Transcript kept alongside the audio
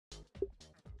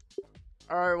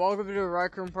Alright, welcome to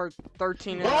Rec Room Part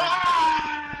 13 and a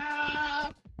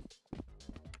half.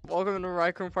 Welcome to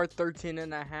Rec Room Part 13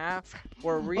 and a half,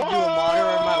 where we do a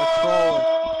moderate amount of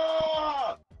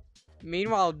trolling.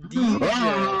 Meanwhile,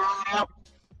 DJ...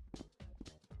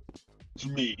 It's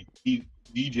me,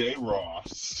 DJ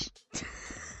Ross.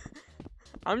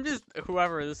 I'm just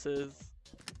whoever this is.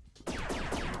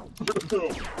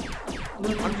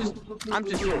 I'm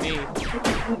just me.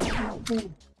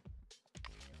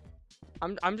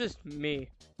 I'm just me.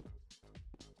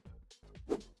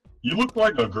 You look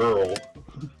like a girl.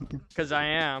 Cause I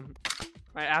am.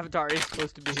 My avatar is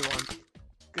supposed to be one.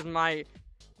 Cause my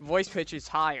voice pitch is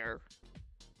higher.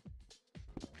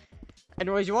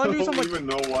 Anyways, you wanna do something? I don't even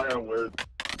know why I wear.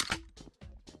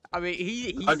 I mean,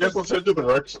 he's I guess let's head to the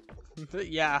rec.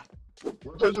 Yeah.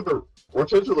 Let's head to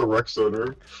the rec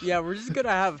center. Yeah, we're just gonna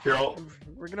have. Here,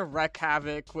 we're gonna wreak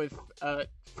havoc with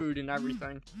food and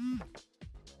everything.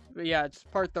 But yeah, it's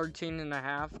part 13 and a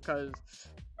half because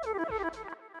we're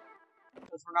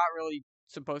not really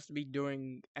supposed to be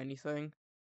doing anything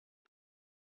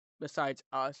besides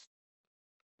us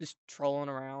just trolling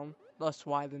around. That's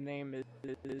why the name is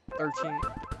 13 and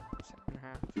a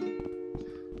half.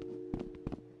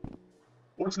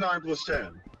 What's 9 plus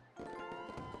 10?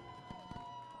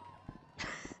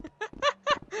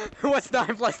 What's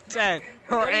 9 plus 10?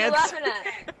 What are you laughing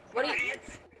at? What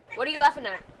are you laughing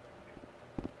at?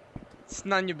 It's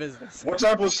none of your business. What's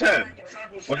 9 plus 10?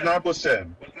 What's 9 plus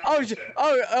 10?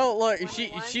 Oh, look,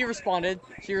 she responded.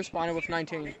 She responded with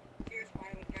 19.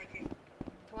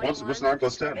 What's 9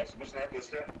 plus 10?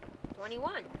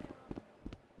 21.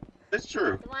 It's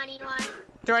true. 21.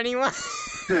 21.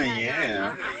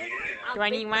 Yeah.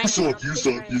 21. You suck. You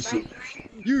suck.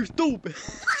 You're stupid.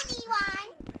 21.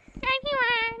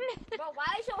 Bro,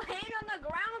 why is your hand on the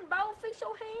ground, bro? Fix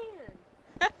your hand.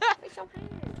 Fix your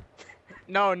hand.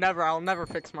 No, never. I'll never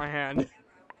fix my hand.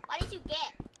 What did you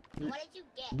get? What did you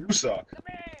get? You suck. Come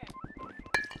here.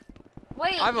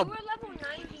 Wait, you were level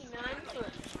 99 for.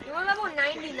 You were level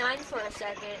 99 for a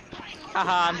second.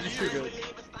 Haha, I'm just too good.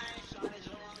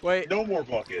 Wait. No more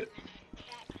bucket.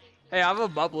 Hey, I have a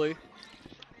bubbly.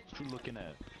 What you looking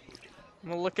at?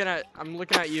 I'm looking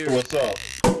at you. What's up?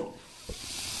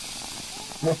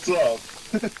 What's up?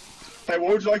 Hey, what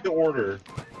would you like to order?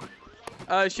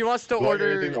 She wants to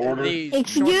order these.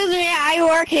 Excuse me, I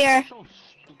work here.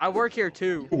 I work here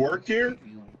too. You work here?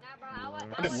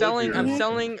 I'm selling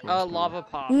lava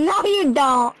pop. No, you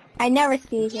don't. I never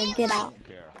see you. Get out.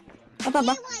 What's up,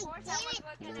 bro?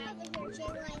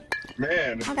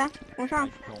 Man. Okay, what's wrong?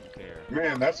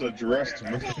 Man, that's a dressed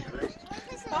man.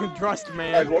 Dressed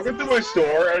man. Guys, welcome to my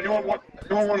store. Anyone want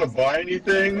to buy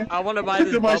anything? I want to buy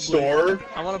this to my bubbly. store.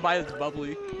 I want to buy this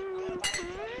bubbly.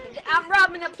 I'm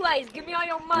robbing the place. Give me all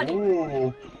your money.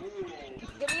 Ooh.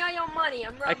 Give me all your money.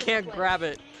 I'm robbing I can't the place. grab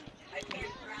it.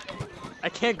 I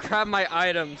can't grab my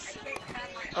items.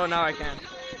 Oh, now I can.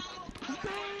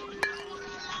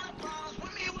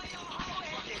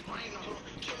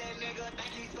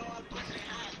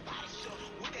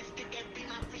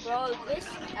 Bro, this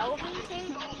elephant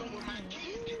thing?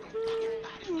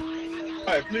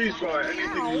 Alright, please buy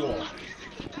anything you want.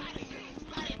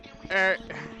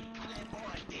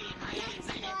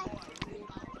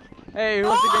 Hey, who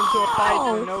wants to get into a fight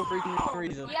for no freaking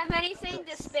reason? Do you have anything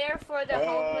to spare for the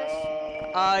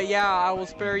homeless? Yeah, I will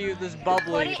spare you this Put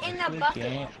bubbly. it in the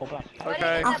bucket.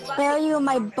 Okay. I'll spare you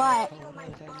my butt.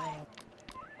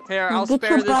 Here, I'll Get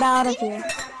spare your butt this. out of here.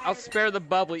 I'll spare the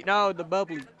bubbly. No, the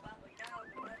bubbly.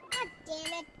 God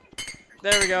damn it.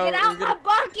 There we go. Get out my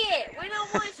bucket! We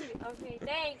don't want you. Okay,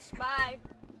 thanks. Bye.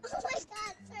 Oh my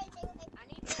god,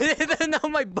 sorry, take it. No,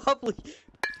 my bubbly.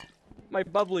 My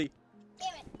bubbly.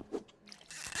 Damn it.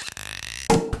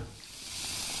 Ow.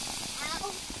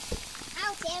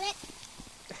 Ow, damn it.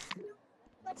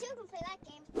 Well, two can play that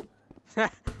game. Damn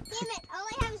it, all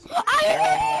I have is one. I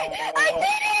did it! I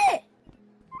did it!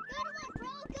 Good one,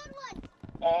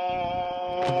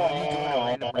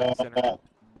 bro, good one.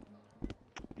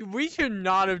 We should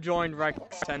not have joined Rec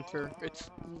Center. It's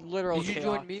literal Did you chaos.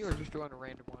 join me or just join a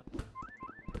random one?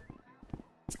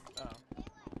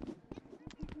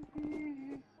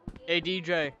 Hey,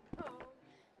 DJ.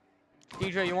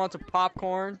 DJ, you want some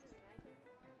popcorn?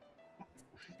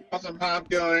 Want some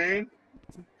popcorn?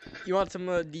 You want some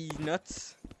of these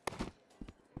nuts?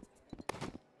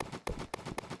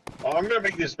 Oh, I'm gonna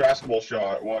make this basketball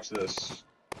shot. Watch this.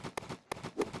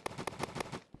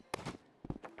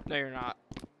 No, you're not.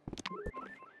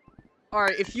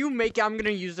 Alright, if you make it, I'm gonna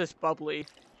use this bubbly.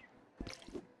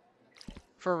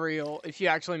 For real, if you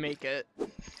actually make it.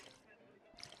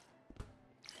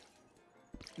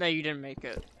 No, you didn't make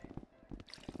it.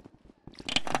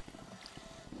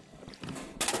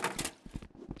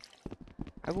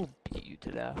 I will beat you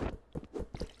to death.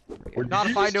 Not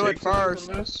if I do it first.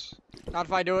 Not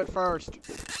if I do it first.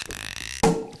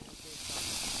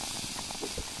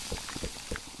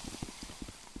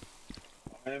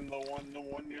 I am the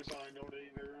one, yes, I know they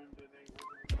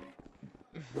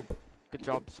Good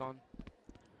job, son.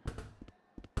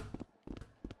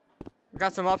 We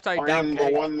got some upside down. I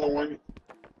am the one.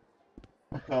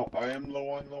 No, I am the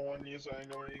one, yes, I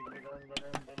know they.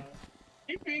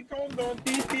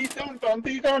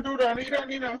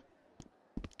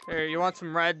 Here, you want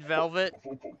some red velvet?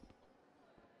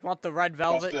 Want the red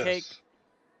velvet cake?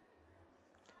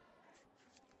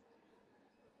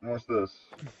 What's this?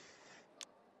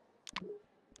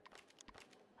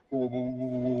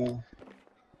 Ooh,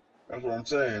 that's what I'm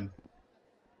saying.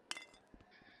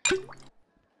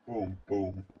 Boom,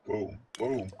 boom, boom,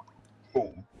 boom,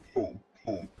 boom, boom,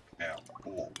 boom. Now,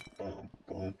 boom, boom,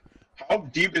 boom. How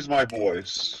deep is my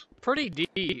voice? Pretty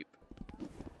deep.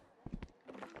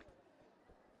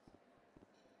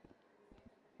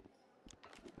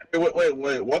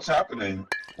 Wait, what's happening?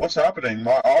 What's happening?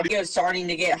 My audio is starting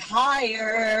to get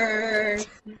higher.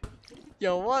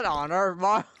 Yo, what on earth,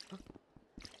 my...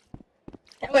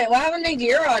 Wait, what happened to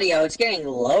your audio? It's getting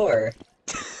lower.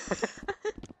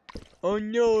 Oh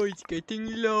no, it's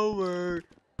getting lower.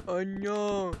 Oh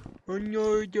no,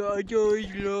 the audio is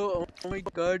low. Oh my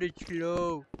god, it's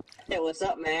low. Hey, what's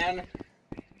up, man?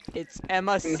 It's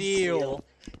Emma Seal.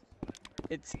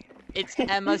 It's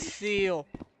Emma Seal.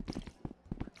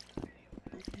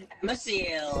 Emma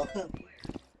Seal.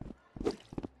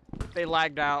 They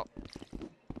lagged out.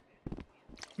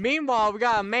 Meanwhile, we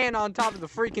got a man on top of the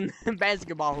freaking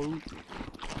basketball hoop.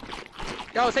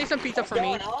 Yo, save some pizza for me.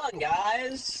 What's going on,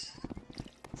 guys?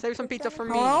 Save some pizza for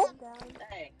me. Hello?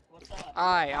 Hey, what's up?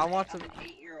 Alright, I want some.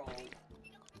 8-year-old.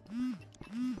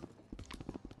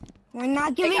 We're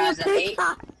not giving guys, you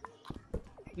pizza.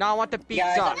 No, I want the pizza.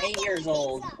 Guys, I'm 8 years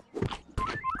old.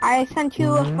 I sent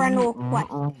you a friend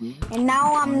request. And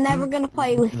now I'm never gonna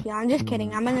play with you. I'm just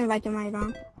kidding. I'm gonna invite you right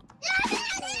on.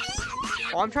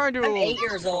 Oh, I'm trying to. I'm 8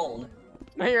 years old.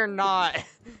 No, you're not.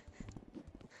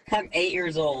 I'm 8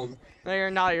 years old. No,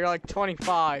 you're not. You're like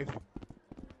 25.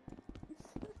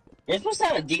 You're supposed to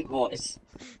have a deep voice.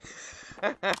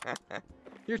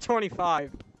 You're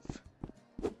 25.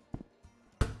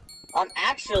 I'm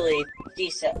actually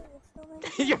decent.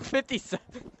 You're 57.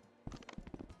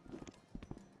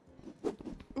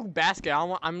 Ooh, basket.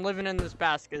 I'm living in this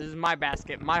basket. This is my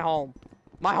basket. My home.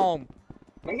 My home.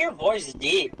 Your voice is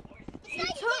deep. You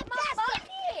took my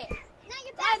bucket!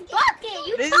 My bucket!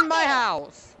 You This took is my it!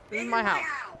 house. This is my house.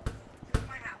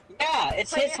 Yeah,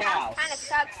 it's But his your house house. kind of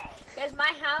sucks. Because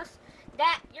my house,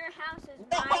 your house is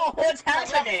No, mine. what's The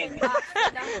happening? box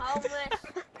for the homeless.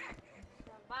 So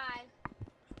bye.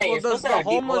 Hey, Well, you're does supposed to the have a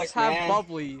deep homeless voice, have man.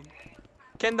 bubbly?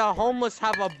 Can the homeless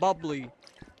have a bubbly?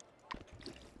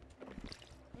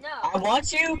 No. I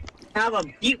want you to have a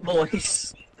deep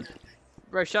voice.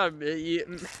 Bro, shut up, you,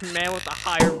 man with a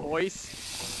higher voice.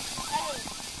 Hey,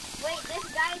 wait, this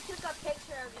guy took a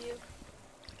picture of you.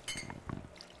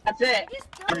 That's it. Just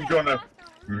throw I'm it gonna across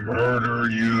the room. murder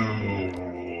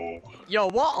you. Yo,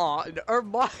 what on?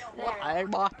 What?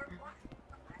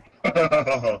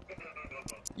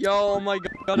 Yo, oh my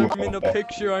god, I'm in a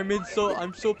picture. I'm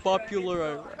so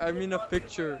popular. I'm in a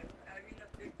picture.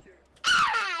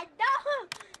 Ah, no!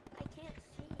 I can't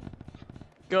see.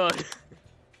 Good.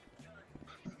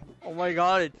 Oh my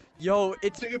god. Yo,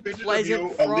 it's Take a picture Pleasant of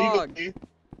you Frog. illegally.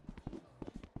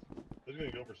 This is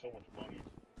gonna go for so much money.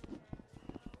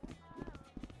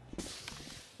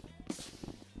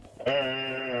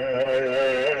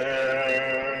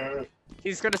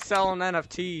 He's gonna sell an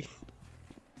NFT.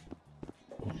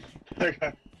 Hold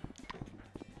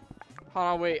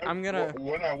on, wait. I'm gonna.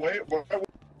 When I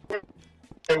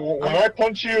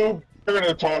punch you, you're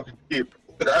gonna talk deep.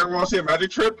 I want to see a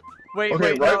magic trip. Wait,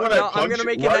 Okay, wait, right no, when I no. I'm punch gonna you-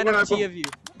 make an right when I NFT pu- of you.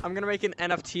 I'm gonna make an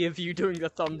NFT of you doing the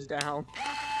thumbs down.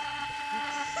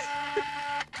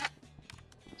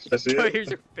 I see So it. here's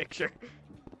your picture.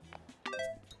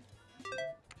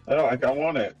 I don't. I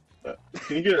want it.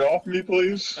 Can you get it off me,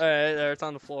 please? Alright, there, it's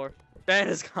on the floor. That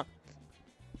is gone.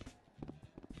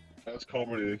 That's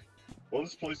comedy. Well,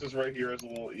 this place is right here as a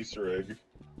little Easter egg.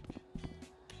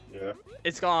 Yeah.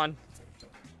 It's gone.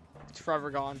 It's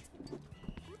forever gone.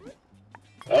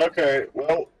 Okay.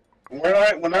 Well,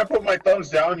 when I put my thumbs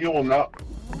down, you will not.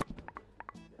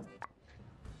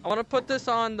 I want to put this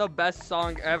on the best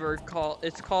song ever.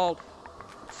 It's called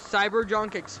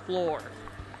Cyberjunk Explore.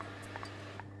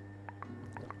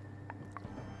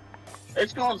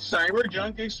 It's called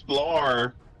Cyberjunk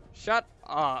Explore. Shut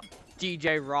up,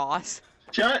 DJ Ross.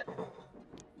 Shut.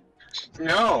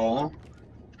 No.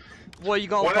 What, you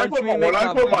gonna When I punch put me my- and when make I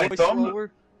my put my voice thumb-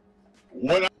 lower?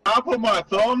 When I put my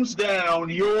thumbs down,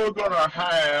 you're gonna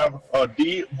have a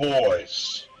deep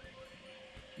voice.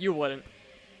 You wouldn't.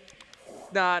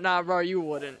 Nah, bro, you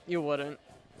wouldn't. You wouldn't.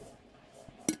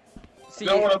 See,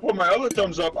 Now when I put my other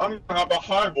thumbs up, I'm gonna have a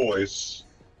high voice.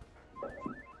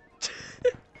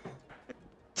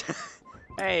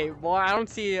 hey, boy, I don't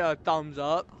see a thumbs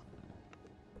up.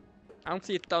 I don't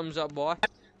see a thumbs up, boy.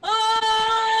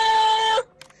 Ah!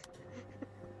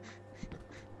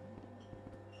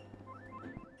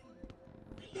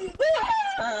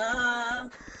 Ah!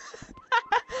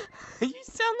 You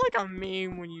sound like a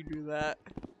meme when you do that.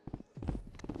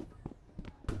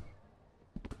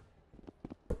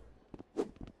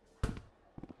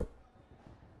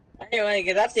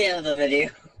 Anyway, that's the end of the video.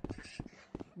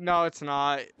 No, it's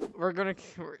not.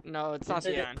 No, it's not Yes,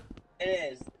 the end.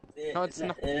 It is. No, it's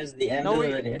not. It is the end No, of the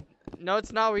we- video. No,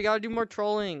 it's not. We gotta do more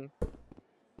trolling.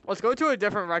 Let's go to a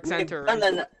different rec center.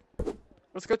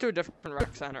 Let's go to a different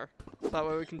rec center. So that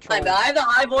way we can troll. I have the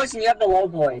high voice and you have the low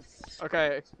voice.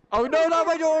 Okay. Oh no, not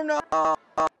my door, no!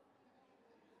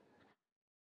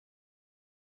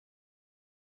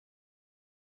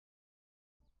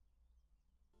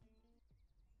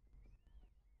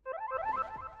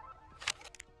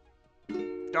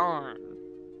 Darn.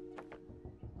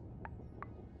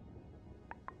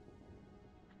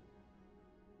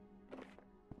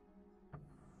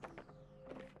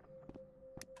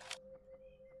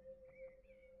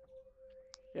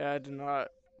 Yeah, I did not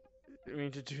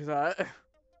mean to do that.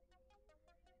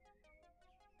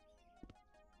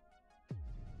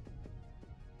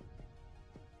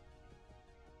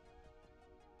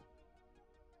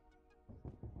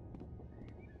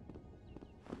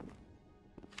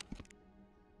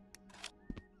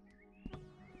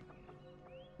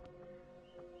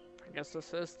 I guess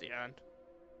this is the end.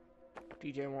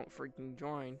 DJ won't freaking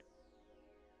join.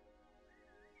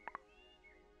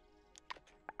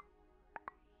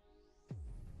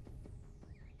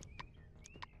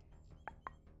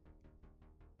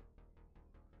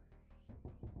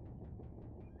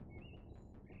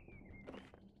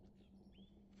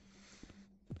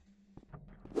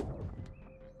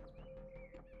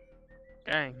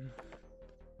 Dang.